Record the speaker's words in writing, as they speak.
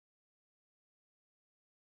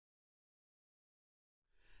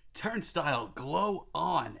Turnstile Glow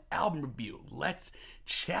On album review. Let's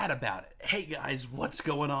chat about it. Hey guys, what's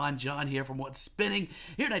going on? John here from What's Spinning.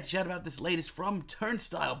 Here tonight to chat about this latest from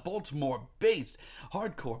Turnstile, Baltimore-based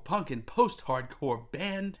hardcore punk and post-hardcore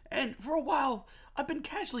band. And for a while, I've been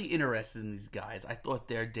casually interested in these guys. I thought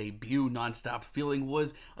their debut, Nonstop Feeling,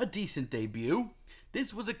 was a decent debut.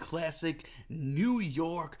 This was a classic New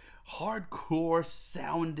York hardcore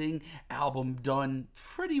sounding album done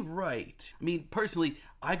pretty right. I mean, personally,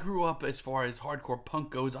 I grew up, as far as hardcore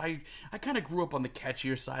punk goes, I kind of grew up on the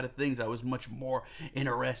catchier side of things. I was much more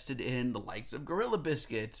interested in the likes of Gorilla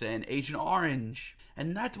Biscuits and Agent Orange.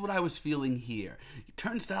 And that's what I was feeling here.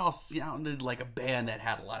 Turnstile sounded like a band that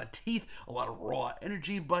had a lot of teeth, a lot of raw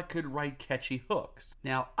energy, but could write catchy hooks.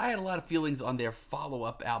 Now, I had a lot of feelings on their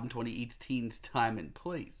follow-up album, 2018's Time and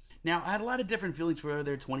Place. Now, I had a lot of different feelings for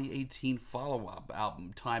their 2018 follow-up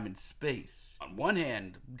album, Time and Space. On one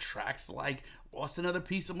hand, tracks like Lost Another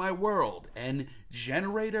Piece of My World and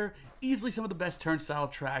Generator, easily some of the best Turnstile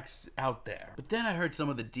tracks out there. But then I heard some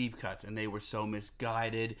of the deep cuts and they were so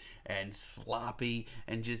misguided and sloppy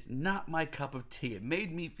and just not my cup of tea. It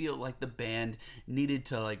made me feel like the band needed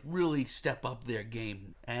to really step up their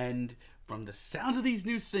game. And from the sound of these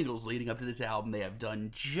new singles leading up to this album, they have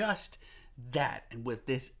done just that. And with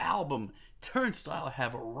this album, Turnstile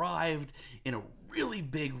have arrived in a really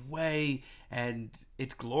big way, and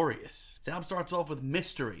it's glorious. This album starts off with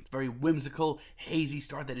Mystery. It's a very whimsical, hazy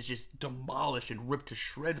start that is just demolished and ripped to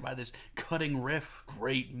shreds by this cutting riff.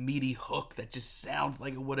 Great meaty hook that just sounds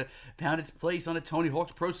like it would have found its place on a Tony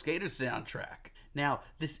Hawk's Pro Skater soundtrack. Now,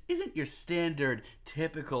 this isn't your standard,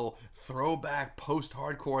 typical throwback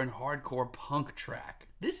post-hardcore and hardcore punk track.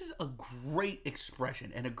 This is a great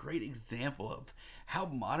expression and a great example of how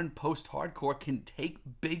modern post-hardcore can take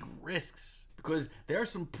big risks, because there are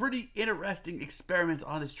some pretty interesting experiments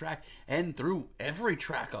on this track and through every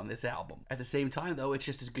track on this album. At the same time, though, it's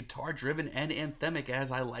just as guitar-driven and anthemic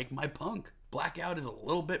as I like my punk. Blackout is a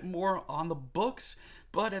little bit more on the books,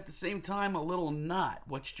 but at the same time a little not,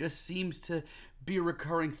 which just seems to be a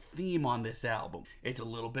recurring theme on this album. It's a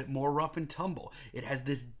little bit more rough and tumble. It has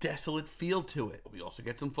this desolate feel to it. We also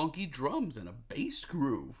get some funky drums and a bass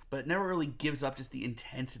groove, but it never really gives up just the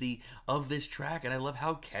intensity of this track, and I love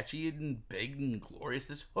how catchy and big and glorious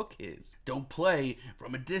this hook is. Don't Play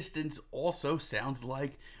From a Distance also sounds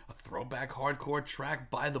like a throwback hardcore track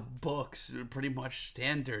by the books, pretty much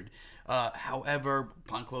standard. However,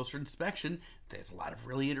 upon closer inspection, there's a lot of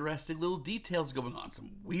really interesting little details going on.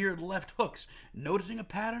 Some weird left hooks. Noticing a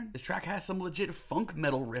pattern? This track has some legit funk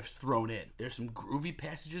metal riffs thrown in. There's some groovy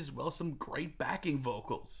passages as well as some great backing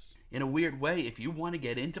vocals. In a weird way, if you want to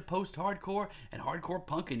get into post-hardcore and hardcore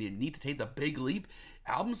punk and you need to take the big leap,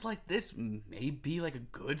 albums like this may be like a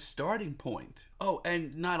good starting point. Oh,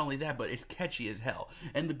 and not only that, but it's catchy as hell.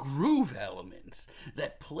 And the groove elements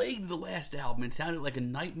that plagued the last album and sounded like a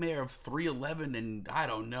nightmare of 311 and, I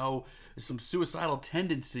don't know, some suicidal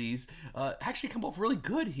tendencies, actually come off really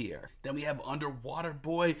good here. Then we have Underwater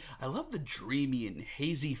Boy. I love the dreamy and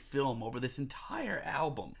hazy film over this entire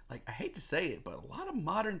album. I hate to say it, but a lot of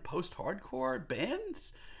modern post-hardcore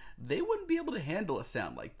bands, they wouldn't be able to handle a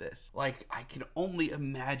sound like this. I can only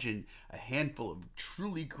imagine a handful of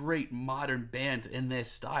truly great modern bands in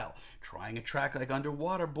this style trying a track like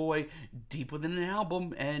Underwater Boy deep within an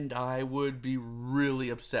album, and I would be really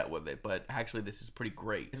upset with it, but actually this is pretty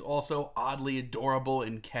great. It's also oddly adorable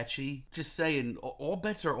and catchy. Just saying, all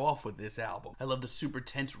bets are off with this album. I love the super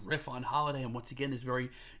tense riff on Holiday, and once again, this very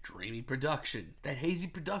dreamy production. That hazy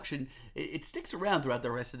production, it sticks around throughout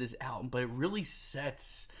the rest of this album, but it really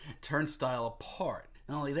sets Turnstile apart.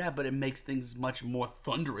 Not only that, but it makes things much more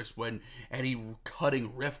thunderous when any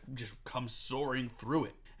cutting riff just comes soaring through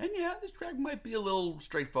it. And yeah, this track might be a little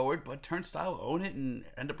straightforward, but Turnstile own it and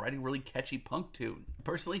end up writing a really catchy punk tune.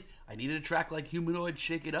 Personally, I needed a track like Humanoid,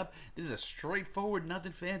 Shake It Up. This is a straightforward,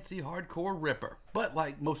 nothing fancy hardcore ripper. But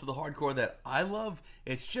like most of the hardcore that I love,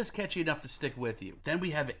 it's just catchy enough to stick with you. Then we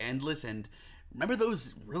have Endless, and remember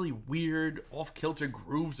those really weird off-kilter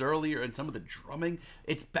grooves earlier and some of the drumming?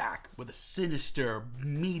 It's back with a sinister,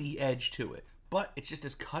 meaty edge to it. But it's just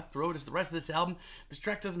as cutthroat as the rest of this album. This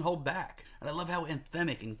track doesn't hold back. And I love how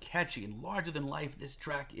anthemic and catchy and larger than life this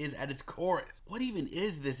track is at its chorus. What even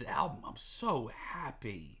is this album? I'm so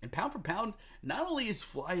happy. And pound for pound, not only is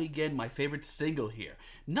Fly Again my favorite single here,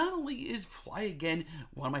 not only is Fly Again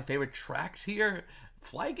one of my favorite tracks here,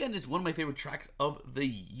 Fly Again is one of my favorite tracks of the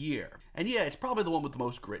year. And yeah, it's probably the one with the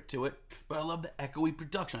most grit to it, but I love the echoey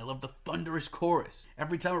production. I love the thunderous chorus.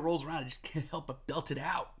 Every time it rolls around, I just can't help but belt it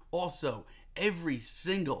out. Also, every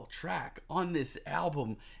single track on this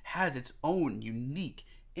album has its own unique,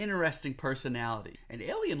 interesting personality. And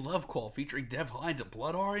Alien Love Call featuring Dev Hynes of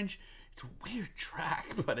Blood Orange, it's a weird track,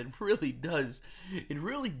 but it really does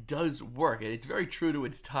work, and it's very true to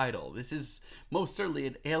its title. This is most certainly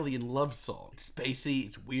an alien love song. It's spacey,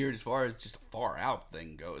 it's weird as far as just a far out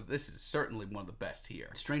thing goes. This is certainly one of the best here.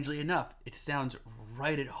 Strangely enough, it sounds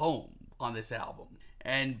right at home on this album.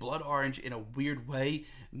 And Blood Orange, in a weird way,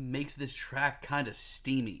 makes this track kind of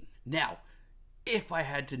steamy. Now, if I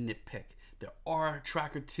had to nitpick, there are a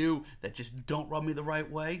track or two that just don't rub me the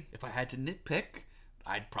right way. If I had to nitpick,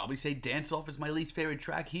 I'd probably say Dance Off is my least favorite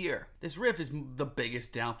track here. This riff is the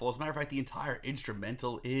biggest downfall. As a matter of fact, the entire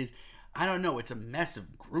instrumental is, I don't know, it's a mess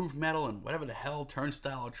of groove metal and whatever the hell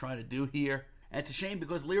Turnstile are trying to do here. And it's a shame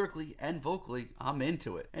because lyrically and vocally, I'm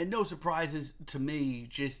into it. And no surprises to me,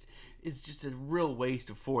 it's just a real waste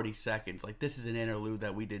of 40 seconds. Like, this is an interlude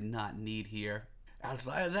that we did not need here.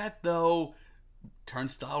 Outside of that, though,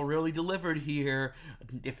 Turnstile really delivered here.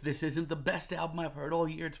 If this isn't the best album I've heard all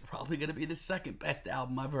year, it's probably going to be the second best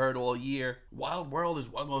album I've heard all year. Wrld is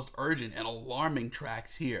one of the most urgent and alarming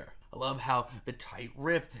tracks here. I love how the tight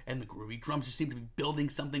riff and the groovy drums just seem to be building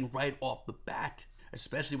something right off the bat,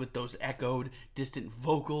 especially with those echoed, distant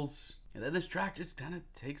vocals. And then this track just kind of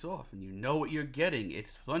takes off, and you know what you're getting.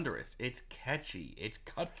 It's thunderous, it's catchy, it's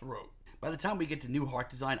cutthroat. By the time we get to New Heart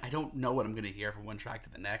Design, I don't know what I'm going to hear from one track to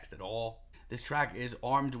the next at all. This track is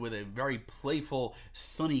armed with a very playful,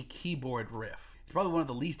 sunny keyboard riff. It's probably one of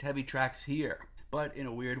the least heavy tracks here. But in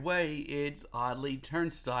a weird way, it's oddly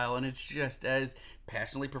Turnstile, and it's just as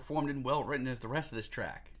passionately performed and well written as the rest of this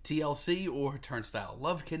track. T.L.C, or Turnstile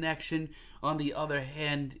Love Connection, on the other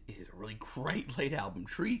hand, is a really great late album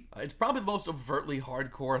treat. It's probably the most overtly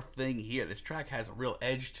hardcore thing here. This track has a real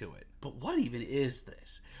edge to it. But what even is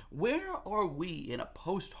this? Where are we in a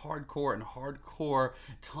post-hardcore and hardcore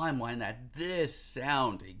timeline that this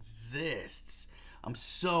sound exists? I'm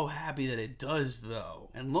so happy that it does,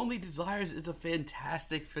 though. And Lonely Dezires is a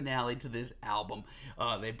fantastic finale to this album.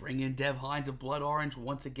 They bring in Dev Hynes of Blood Orange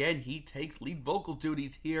once again. He takes lead vocal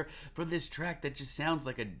duties here for this track that just sounds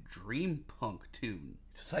like a dream punk tune.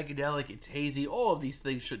 It's psychedelic, it's hazy, all of these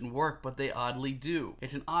things shouldn't work, but they oddly do.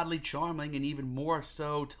 It's an oddly charming and even more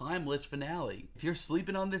so timeless finale. If you're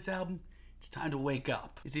sleeping on this album, it's time to wake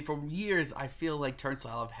up. You see, for years, I feel like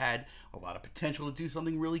Turnstile have had a lot of potential to do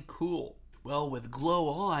something really cool. Well, with Glow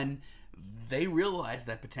On, they realize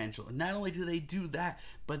that potential. And not only do they do that,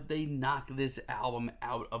 but they knock this album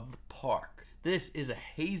out of the park. This is a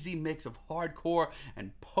hazy mix of hardcore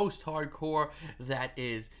and post-hardcore that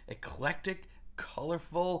is eclectic,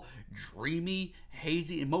 colorful, dreamy,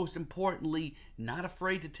 hazy, and most importantly, not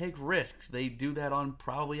afraid to take risks. They do that on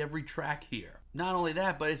probably every track here. Not only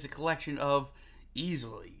that, but it's a collection of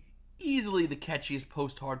easily the catchiest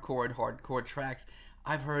post-hardcore and hardcore tracks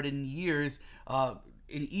I've heard in years, and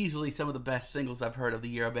easily some of the best singles I've heard of the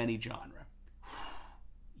year of any genre.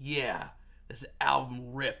 Yeah, this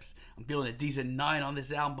album rips. I'm feeling a decent 9 on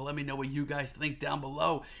this album, but let me know what you guys think down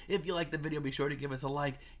below. If you like the video, be sure to give us a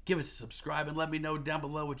like, give us a subscribe, and let me know down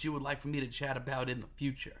below what you would like for me to chat about in the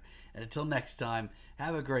future. And until next time,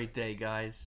 have a great day, guys.